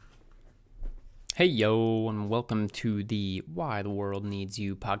Hey, yo, and welcome to the Why the World Needs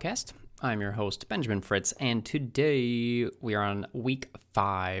You podcast. I'm your host, Benjamin Fritz, and today we are on week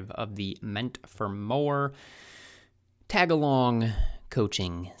 5 of the Meant for More tag-along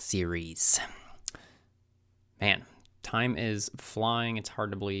coaching series. Man, time is flying. It's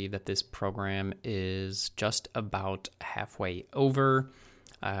hard to believe that this program is just about halfway over.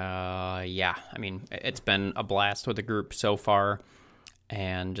 It's been a blast with the group so far.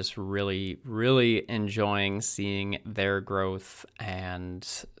 And just really, really enjoying seeing their growth and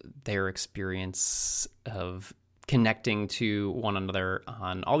their experience of connecting to one another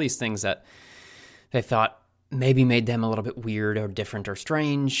on all these things that they thought maybe made them a little bit weird or different or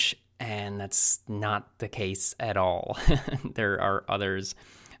strange. And that's not the case at all. There are others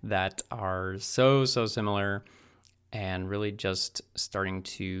that are so similar and really just starting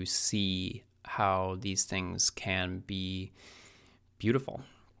to see how these things can be beautiful.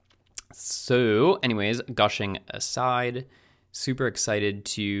 So anyways, gushing aside, super excited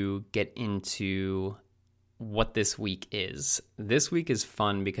to get into what this week is. This week is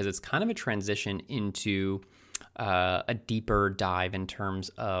fun because it's kind of a transition into a deeper dive in terms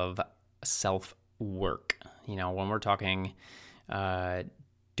of self-work. You know, when we're talking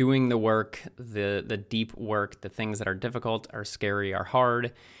doing the work, the deep work, the things that are difficult, are scary, are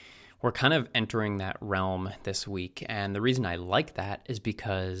hard, we're kind of entering that realm this week. And the reason I like that is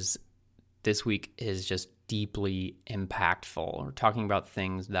because this week is just deeply impactful. We're talking about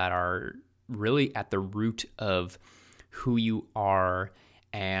things that are really at the root of who you are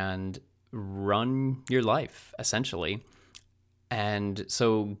and run your life, essentially. And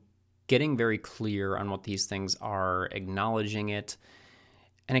so getting very clear on what these things are, acknowledging it,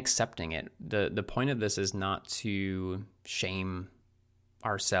 and accepting it. The point of this is not to shame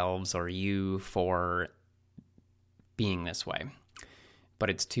ourselves or you for being this way,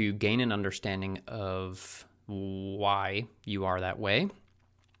 but it's to gain an understanding of why you are that way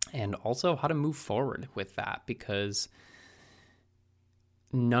and also how to move forward with that, because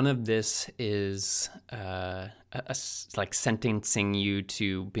none of this is like sentencing you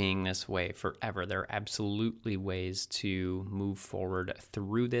to being this way forever. There are absolutely ways to move forward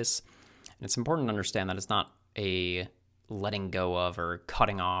through this, and it's important to understand that it's not a letting go of or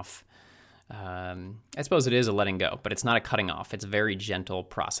cutting off. I suppose it is a letting go, but it's not a cutting off. It's a very gentle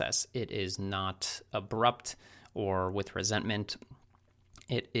process. It is not abrupt or with resentment.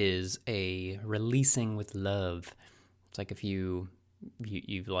 It is a releasing with love. It's like if you've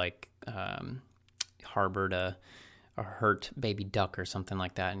harbored a hurt baby duck or something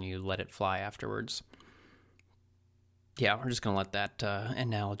like that, and you let it fly afterwards. Yeah, we're just gonna let that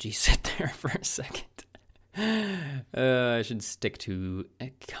analogy sit there for a second. I should stick to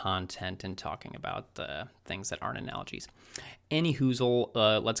content and talking about things that aren't analogies.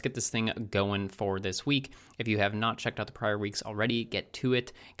 Anyhoozle, let's get this thing going for this week. If you have not checked out the prior weeks already, get to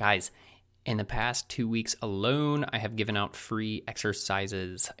it. Guys, in the past 2 weeks alone, I have given out free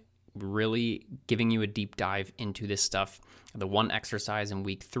exercises, really giving you a deep dive into this stuff. The one exercise in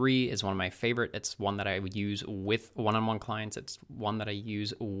week 3 is one of my favorite. It's one that I would use with one-on-one clients. It's one that I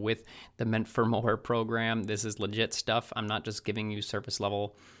use with the Meant for More program. This is legit stuff. I'm not just giving you surface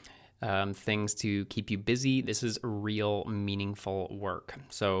level things to keep you busy. This is real, meaningful work.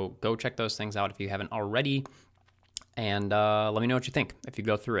 So go check those things out if you haven't already, and let me know what you think if you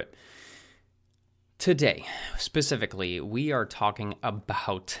go through it. Today, specifically, we are talking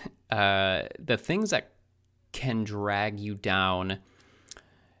about the things that can drag you down,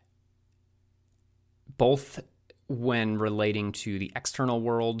 both when relating to the external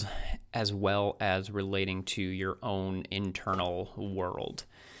world as well as relating to your own internal world.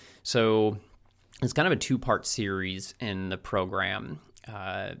 So it's kind of a 2-part series in the program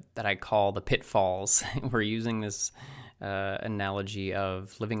that I call the pitfalls. We're using this analogy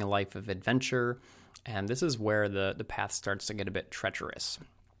of living a life of adventure, and this is where the path starts to get a bit treacherous.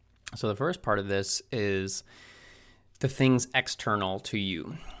 So the first part of this is the things external to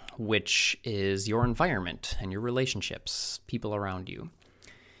you, which is your environment and your relationships, people around you.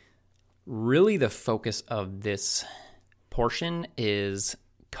 Really, the focus of this portion is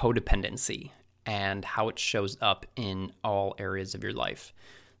codependency and how it shows up in all areas of your life.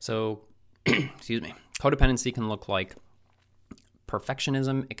 So, codependency can look like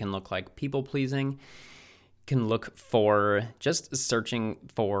perfectionism. It can look like people-pleasing. Can look for just searching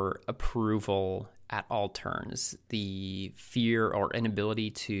for approval at all turns, the fear or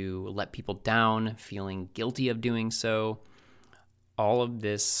inability to let people down, feeling guilty of doing so. All of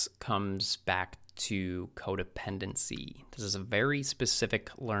this comes back to codependency. This is a very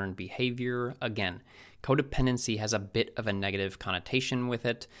specific learned behavior. Again, Codependency has a bit of a negative connotation with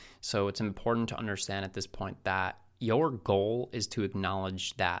it, so it's important to understand at this point that your goal is to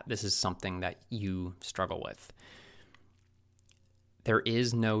acknowledge that this is something that you struggle with. There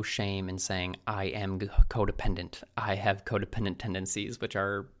is no shame in saying, I am codependent. I have codependent tendencies, which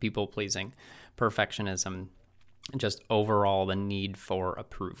are people-pleasing, perfectionism, just overall the need for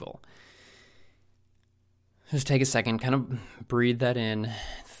approval. Just take a second, kind of breathe that in,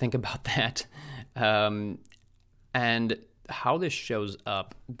 think about that. And how this shows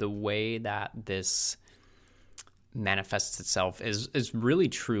up, the way that this manifests itself is really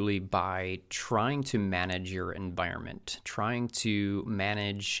truly by trying to manage your environment, trying to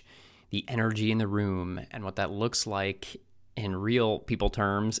manage the energy in the room. And what that looks like in real people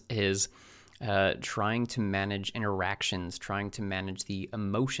terms is trying to manage interactions, trying to manage the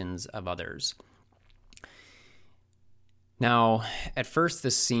emotions of others. Now, at first,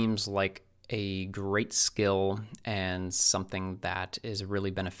 this seems like a great skill and something that is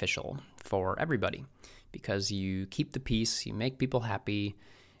really beneficial for everybody because you keep the peace, you make people happy,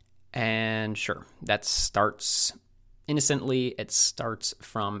 and sure, that starts innocently. It starts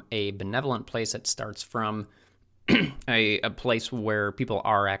from a benevolent place. It starts from a place where people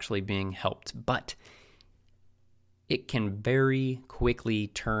are actually being helped, but it can very quickly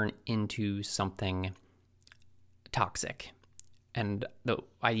turn into something toxic. And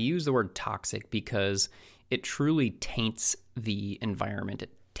I use the word toxic because it truly taints the environment.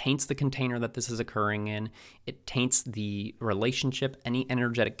 It taints the container that this is occurring in. It taints the relationship, any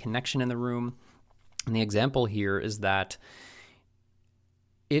energetic connection in the room. And the example here is that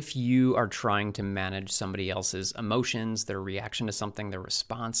if you are trying to manage somebody else's emotions, their reaction to something, their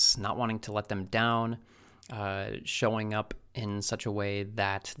response, not wanting to let them down, showing up in such a way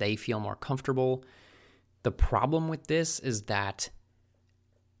that they feel more comfortable, the problem with this is that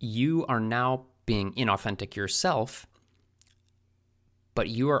you are now being inauthentic yourself, but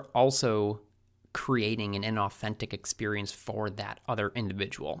you are also creating an inauthentic experience for that other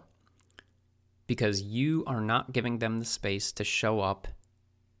individual because you are not giving them the space to show up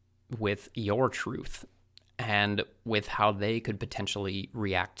with your truth and with how they could potentially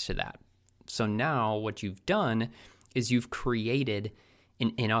react to that. So now what you've done is you've created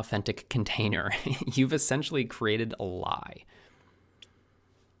an inauthentic container. You've essentially created a lie.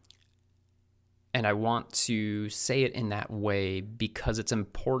 And I want to say it in that way because it's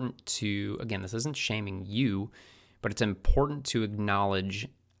important to, again, this isn't shaming you, but it's important to acknowledge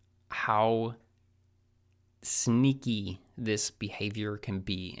how sneaky this behavior can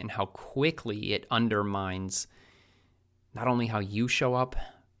be and how quickly it undermines not only how you show up,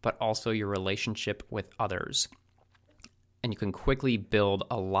 but also your relationship with others. And you can quickly build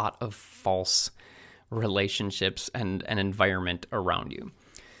a lot of false relationships and an environment around you.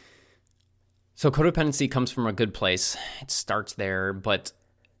 So codependency comes from a good place. It starts there, but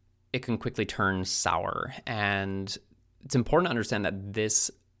it can quickly turn sour. And it's important to understand that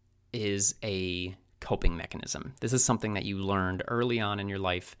this is a coping mechanism. This is something that you learned early on in your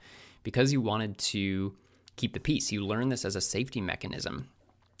life because you wanted to keep the peace. You learned this as a safety mechanism.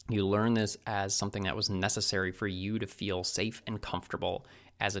 You learn this as something that was necessary for you to feel safe and comfortable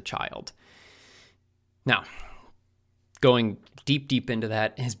as a child. Now, going deep into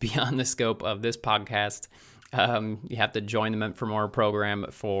that is beyond the scope of this podcast. You have to join the Meant for More program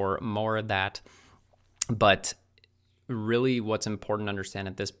for more of that. But really what's important to understand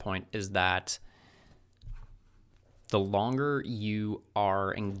at this point is that the longer you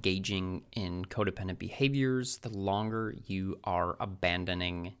are engaging in codependent behaviors, the longer you are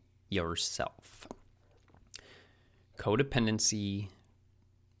abandoning yourself. Codependency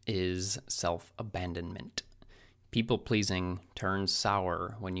is self-abandonment. People-pleasing turns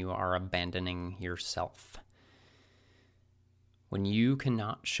sour when you are abandoning yourself. When you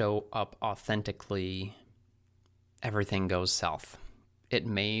cannot show up authentically, everything goes south. It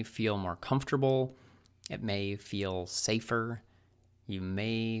may feel more comfortable. It may feel safer. You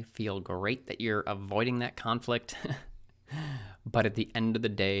may feel great that you're avoiding that conflict. But at the end of the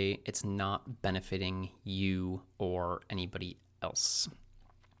day, it's not benefiting you or anybody else.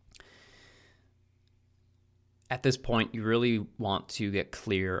 At this point, you really want to get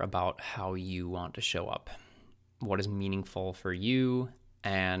clear about how you want to show up, what is meaningful for you,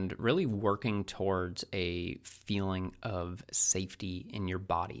 and really working towards a feeling of safety in your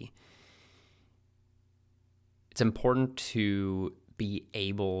body. It's important to be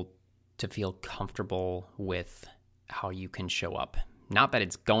able to feel comfortable with how you can show up. Not that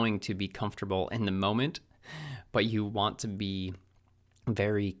it's going to be comfortable in the moment, but you want to be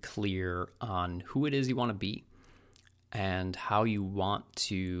very clear on who it is you want to be and how you want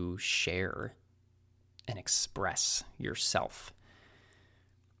to share and express yourself.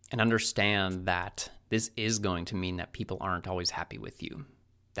 And understand that this is going to mean that people aren't always happy with you.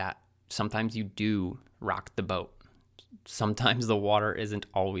 That sometimes you do rock the boat. Sometimes the water isn't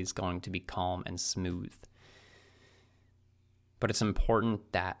always going to be calm and smooth. But it's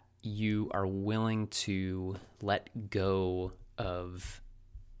important that you are willing to let go of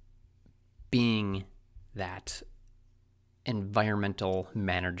being that environmental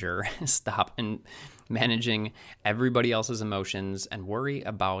manager. Stop and managing everybody else's emotions and worry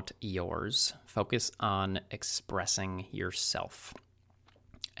about yours. Focus on expressing yourself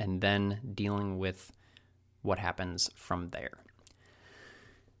and then dealing with what happens from there.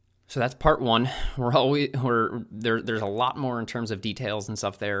 So that's part one. There's a lot more in terms of details and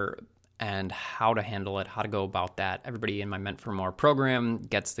stuff there and how to handle it, how to go about that. Everybody in my Meant for More program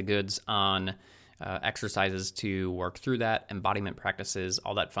gets the goods on exercises to work through that, embodiment practices,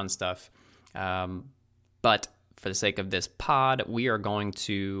 all that fun stuff. But for the sake of this pod, we are going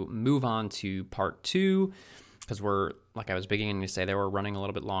to move on to part two because we're, like I was beginning to say, we're running a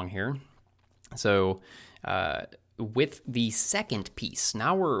little bit long here. So with the second piece,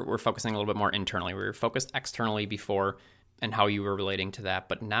 now we're focusing a little bit more internally. We were focused externally before and how you were relating to that.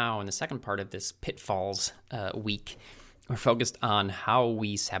 But now in the second part of this pitfalls week, we're focused on how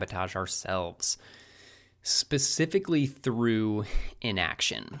we sabotage ourselves, specifically through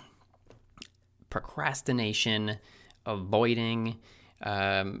inaction, procrastination, avoiding,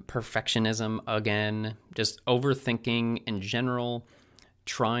 perfectionism again, just overthinking in general,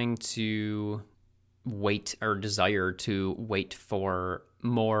 trying to wait or desire to wait for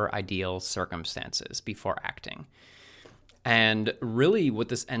more ideal circumstances before acting. And really what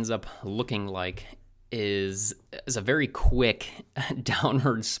this ends up looking like is a very quick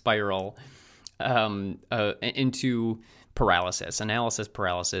downward spiral into analysis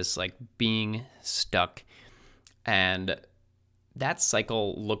paralysis, like being stuck. And that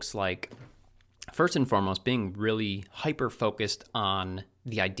cycle looks like, first and foremost, being really hyper-focused on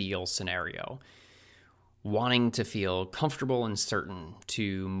the ideal scenario, wanting to feel comfortable and certain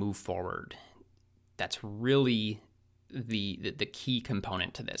to move forward. That's really the key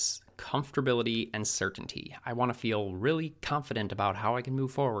component to this. Comfortability and certainty. I want to feel really confident about how I can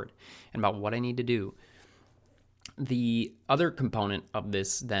move forward and about what I need to do. The other component of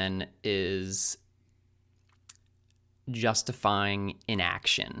this then is justifying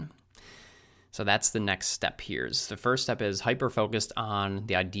inaction. So that's the next step here. The first step is hyper-focused on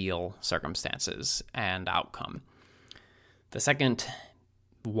the ideal circumstances and outcome. The second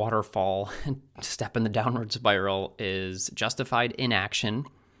waterfall step in the downward spiral is justified inaction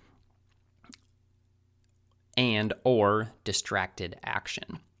and or distracted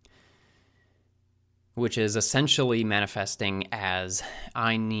action, which is essentially manifesting as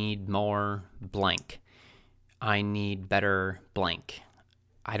I need more blank. I need better blank.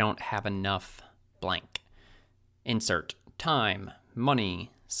 I don't have enough blank. Insert time, money,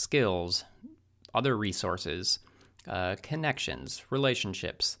 skills, other resources, connections,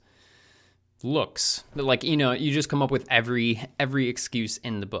 relationships, looks. You just come up with every excuse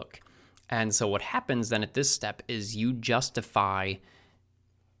in the book. And so what happens then at this step is you justify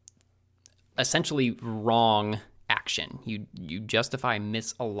essentially wrong action. You justify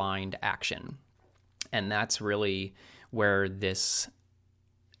misaligned action. And that's really where this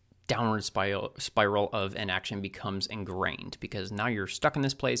downward spiral of inaction becomes ingrained, because now you're stuck in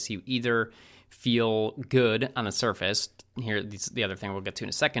this place. You either feel good on the surface. Here, the other thing we'll get to in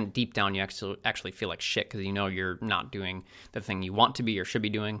a second. Deep down, you actually feel like shit because you know you're not doing the thing you want to be or should be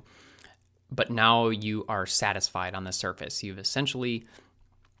doing. But now you are satisfied on the surface. You've essentially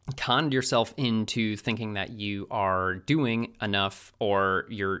conned yourself into thinking that you are doing enough, or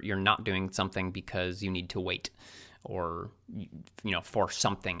you're not doing something because you need to wait, or for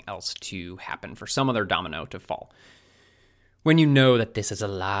something else to happen, for some other domino to fall. When you know that this is a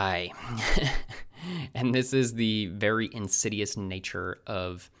lie. And this is the very insidious nature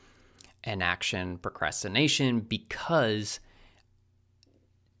of inaction, procrastination, because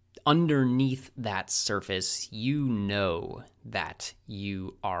underneath that surface, you know that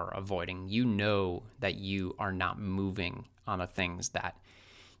you are avoiding. You know that you are not moving on the things that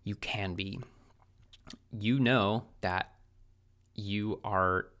you can be. You know that you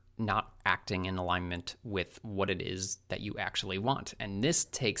are not acting in alignment with what it is that you actually want. And this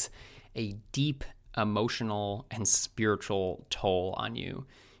takes a deep emotional and spiritual toll on you,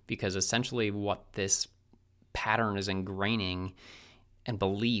 because essentially what this pattern is ingraining and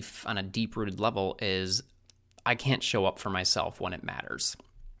belief on a deep-rooted level is, I can't show up for myself when it matters.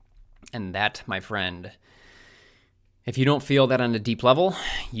 And that, my friend, If you don't feel that on a deep level,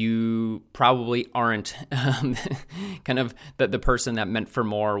 you probably aren't kind of the person that Meant for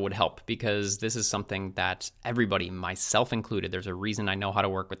More would help, because this is something that everybody, myself included, there's a reason I know how to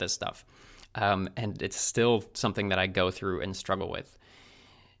work with this stuff. And it's still something that I go through and struggle with.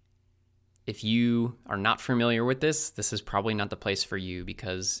 If you are not familiar with this is probably not the place for you,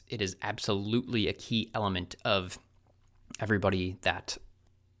 because it is absolutely a key element of everybody that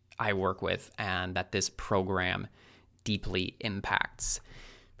I work with and that this program deeply impacts.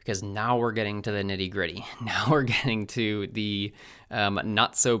 Because now we're getting to the nitty gritty. Now we're getting to the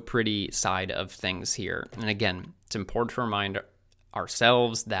not so pretty side of things here. And again, it's important to remind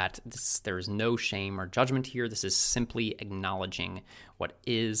ourselves that there's no shame or judgment here. This is simply acknowledging what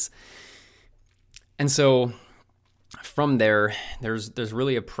is. And so from there, there's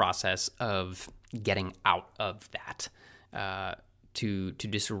really a process of getting out of that to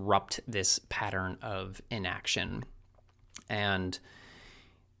disrupt this pattern of inaction. And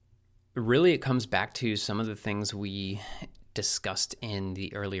really, it comes back to some of the things we discussed in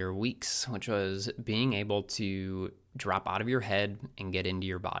the earlier weeks, which was being able to drop out of your head and get into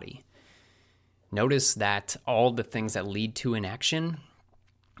your body. Notice that all the things that lead to inaction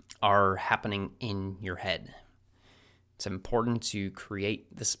are happening in your head. It's important to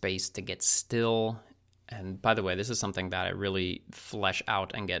create the space to get still. And by the way, this is something that I really flesh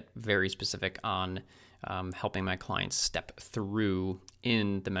out and get very specific on, helping my clients step through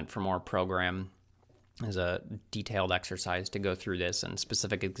in the Meant for More program. There's a detailed exercise to go through this and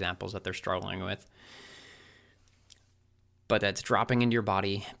specific examples that they're struggling with. But that's dropping into your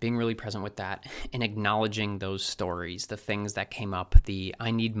body, being really present with that, and acknowledging those stories, the things that came up, the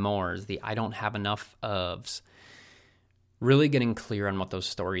I need mores, the I don't have enough ofs. Really getting clear on what those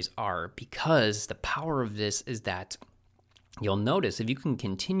stories are, because the power of this is that you'll notice if you can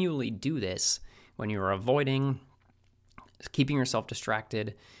continually do this when you're avoiding, keeping yourself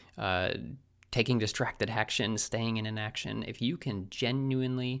distracted, taking distracted action, staying in inaction, if you can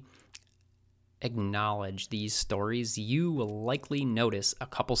genuinely acknowledge these stories, you will likely notice a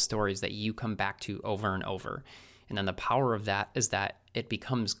couple stories that you come back to over and over. And then the power of that is that it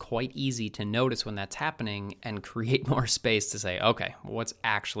becomes quite easy to notice when that's happening and create more space to say, okay, what's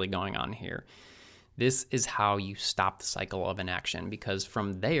actually going on here? This is how you stop the cycle of inaction, because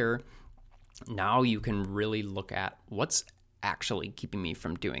from there, now you can really look at what's actually keeping me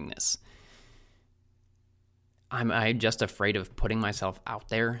from doing this. Am I just afraid of putting myself out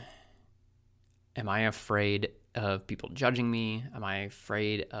there? Am I afraid of people judging me? Am I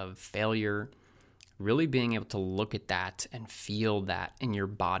afraid of failure? Really being able to look at that and feel that in your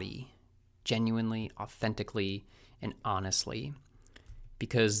body, genuinely, authentically, and honestly.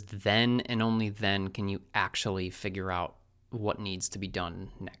 Because then and only then can you actually figure out what needs to be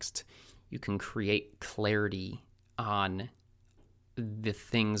done next. You can create clarity on the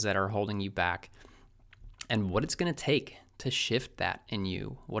things that are holding you back and what it's going to take to shift that in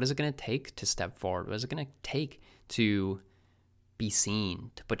you. What is it going to take to step forward? What is it going to take to be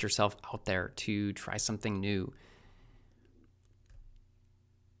seen, to put yourself out there, to try something new?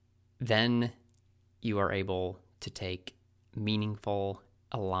 Then you are able to take meaningful,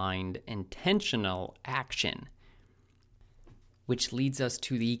 aligned, intentional action, which leads us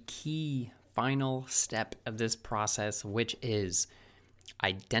to the key final step of this process, which is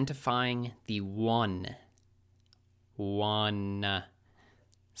identifying the one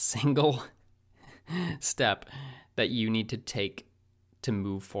single step that you need to take to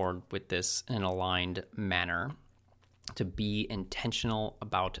move forward with this in an aligned manner, to be intentional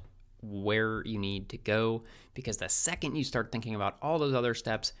about where you need to go, because the second you start thinking about all those other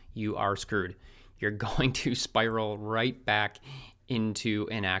steps, you are screwed. You're going to spiral right back into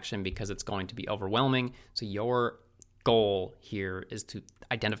inaction because it's going to be overwhelming. So your goal here is to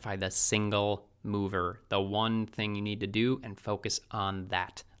identify the single mover, the one thing you need to do, and focus on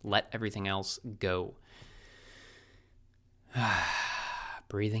that. Let everything else go.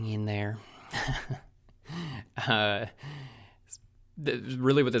 Breathing in there.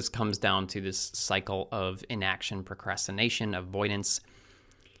 Really what this comes down to, this cycle of inaction, procrastination, avoidance.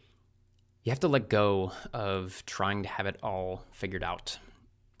 You have to let go of trying to have it all figured out.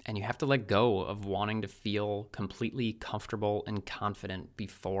 And you have to let go of wanting to feel completely comfortable and confident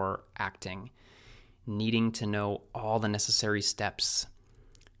before acting, needing to know all the necessary steps,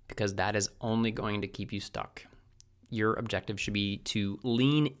 because that is only going to keep you stuck. Your objective should be to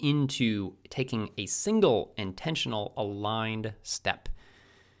lean into taking a single, intentional, aligned step.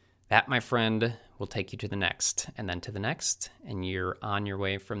 That, my friend, will take you to the next, and then to the next, and you're on your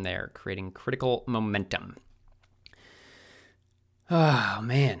way from there, creating critical momentum. Oh,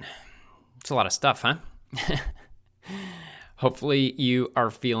 man. It's a lot of stuff, huh? Hopefully you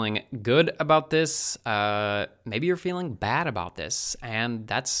are feeling good about this. Maybe you're feeling bad about this, and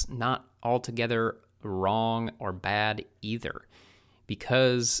that's not altogether wrong or bad either.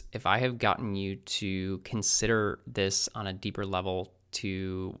 Because if I have gotten you to consider this on a deeper level,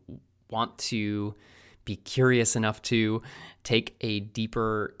 to want to be curious enough to take a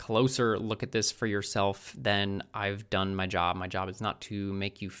deeper, closer look at this for yourself, then I've done my job. My job is not to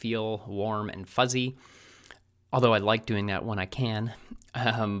make you feel warm and fuzzy, although I like doing that when I can.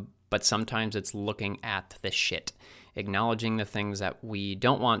 But sometimes it's looking at the shit, acknowledging the things that we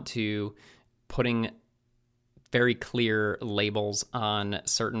don't want to, putting very clear labels on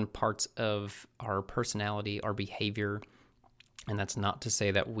certain parts of our personality, our behavior. And that's not to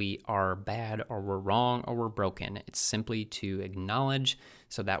say that we are bad or we're wrong or we're broken. It's simply to acknowledge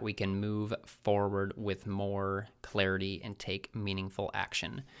so that we can move forward with more clarity and take meaningful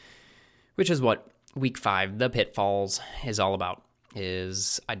action, which is what week 5, the pitfalls, is all about,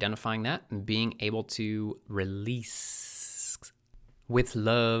 is identifying that and being able to release with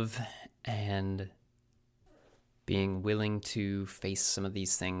love and being willing to face some of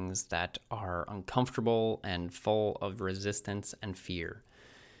these things that are uncomfortable and full of resistance and fear.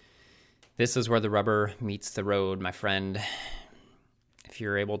 This is where the rubber meets the road, my friend. If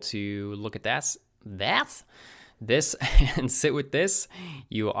you're able to look at this and sit with this,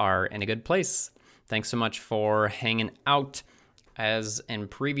 you are in a good place. Thanks so much for hanging out. As in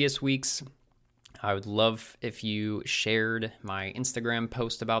previous weeks, I would love if you shared my Instagram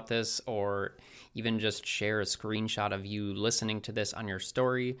post about this, or even just share a screenshot of you listening to this on your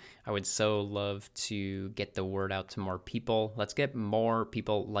story. I would so love to get the word out to more people. Let's get more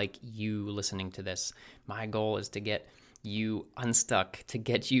people like you listening to this. My goal is to get you unstuck, to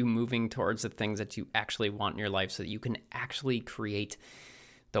get you moving towards the things that you actually want in your life so that you can actually create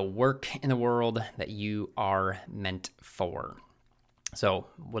the work in the world that you are meant for. So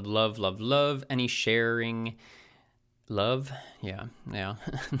would love any sharing. Love? Yeah. Now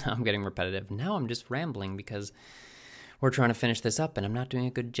I'm getting repetitive. Now I'm just rambling because we're trying to finish this up and I'm not doing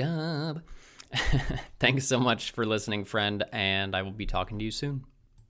a good job. Thanks so much for listening, friend, and I will be talking to you soon.